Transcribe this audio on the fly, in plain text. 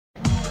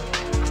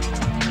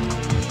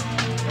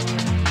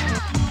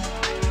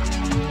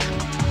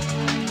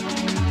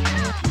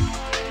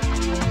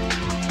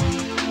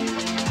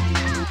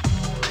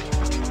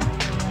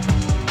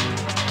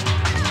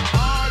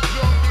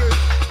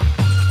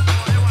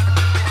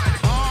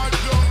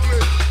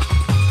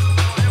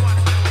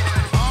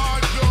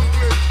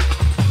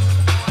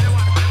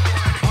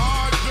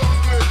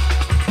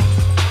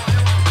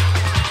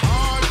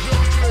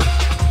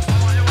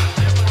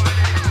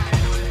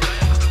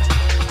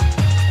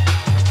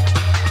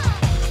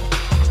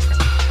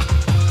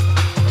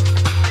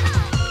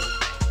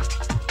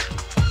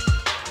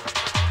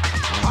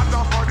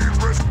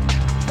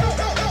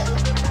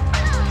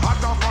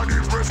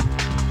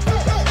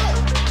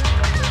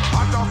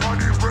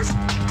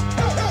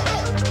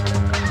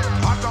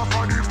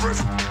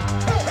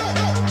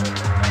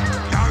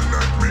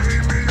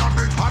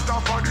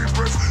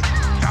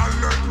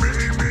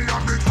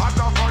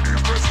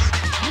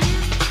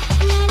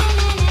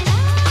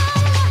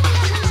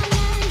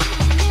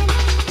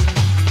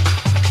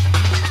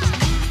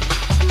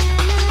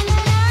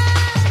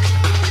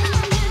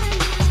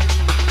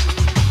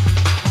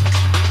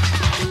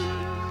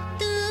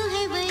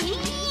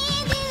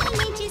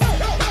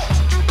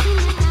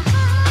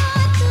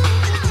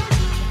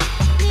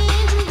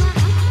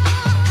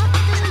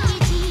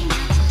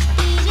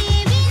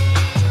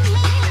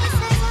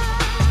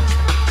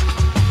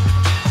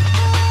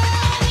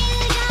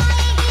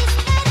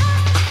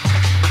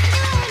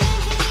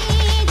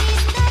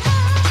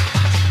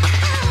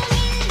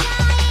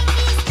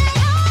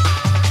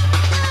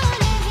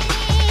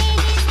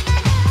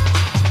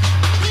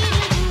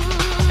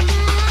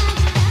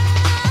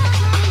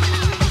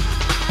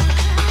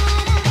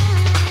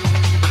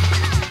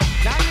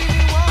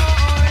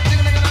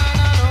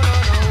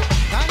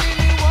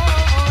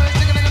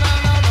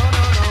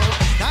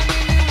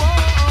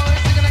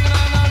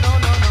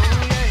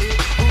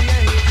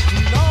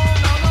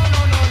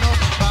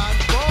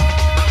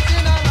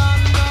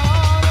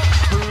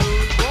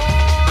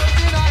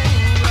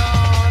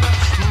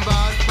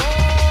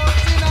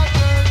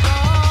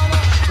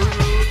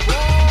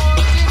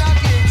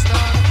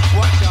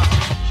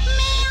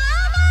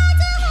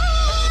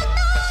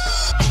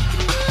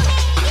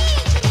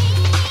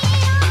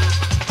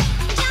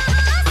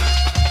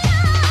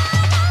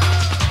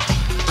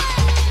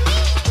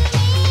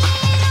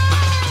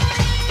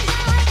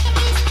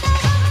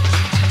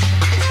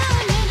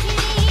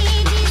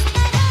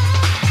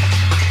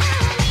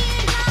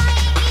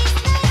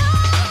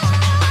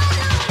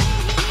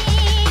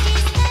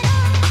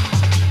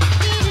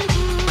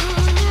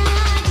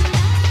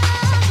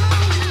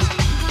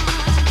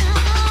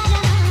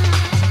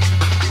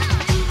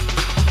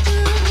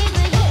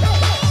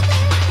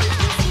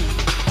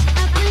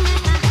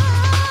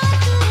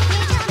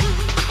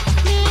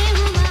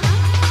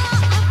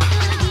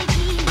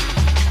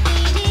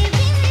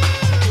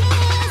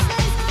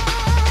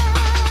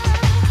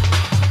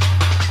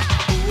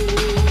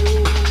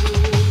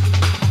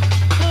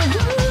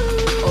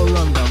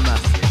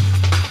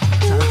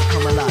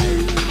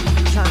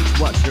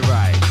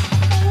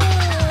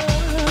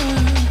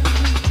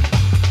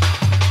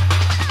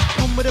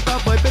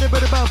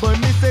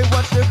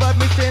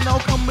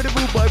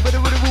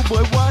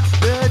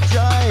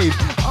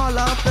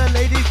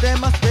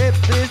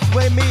This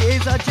way me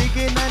is a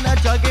chicken and a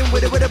jogging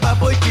with a bad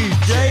boy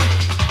DJ.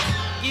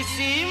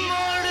 किसी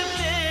मोड़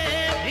पे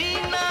भी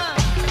ना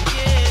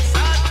ये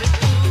साथ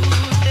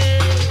टूटे,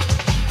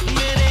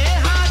 मेरे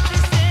हाथ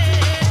से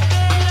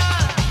तेरा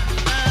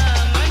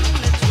दामन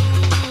न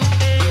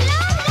छूटे।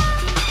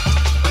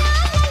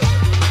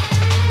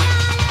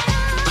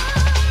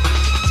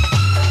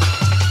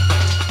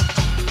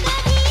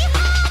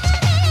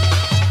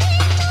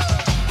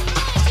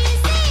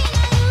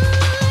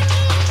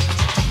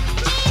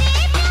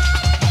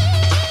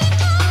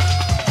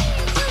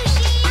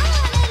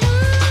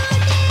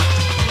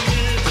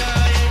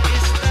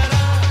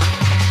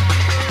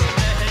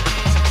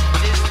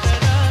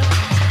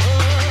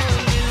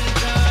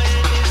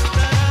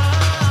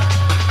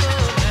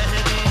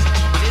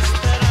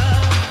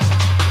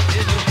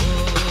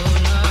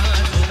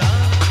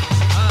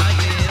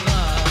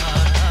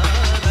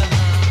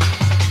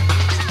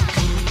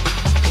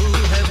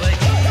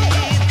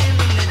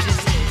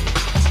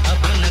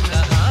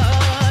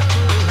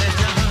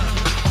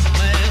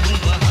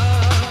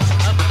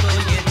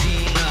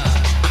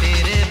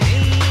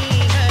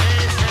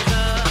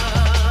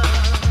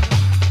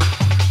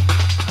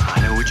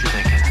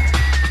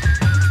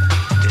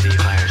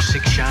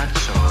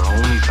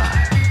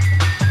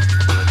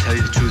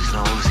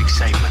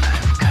 Excitement,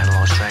 I've kind of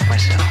lost track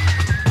myself.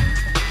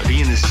 But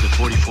being this is a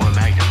 44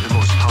 Magnum, the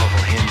most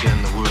powerful handgun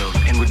in the world,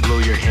 and would blow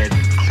your head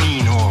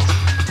clean off,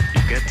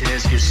 you've got to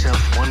ask yourself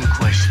one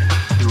question.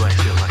 Do I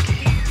feel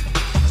lucky?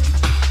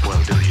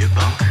 Well, do you,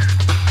 punk?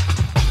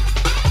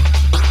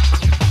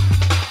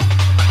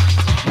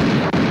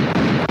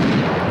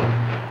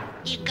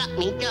 You got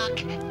me, Doc.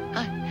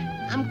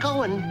 I'm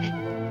going.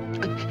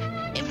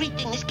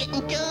 Everything is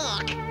getting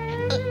dark.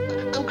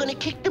 I'm gonna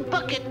kick the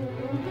bucket.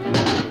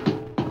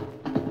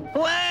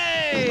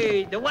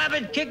 Way! The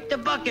rabbit kicked the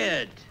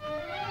bucket.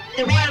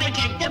 The rabbit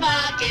kicked the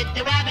bucket.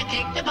 The rabbit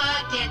kicked the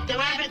bucket. The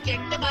rabbit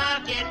kicked the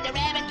bucket. The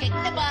rabbit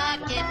kicked the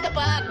bucket. The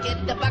bucket.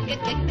 The bucket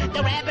kicked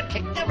the rabbit.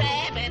 Kicked the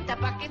rabbit. The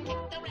bucket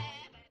kicked the rabbit.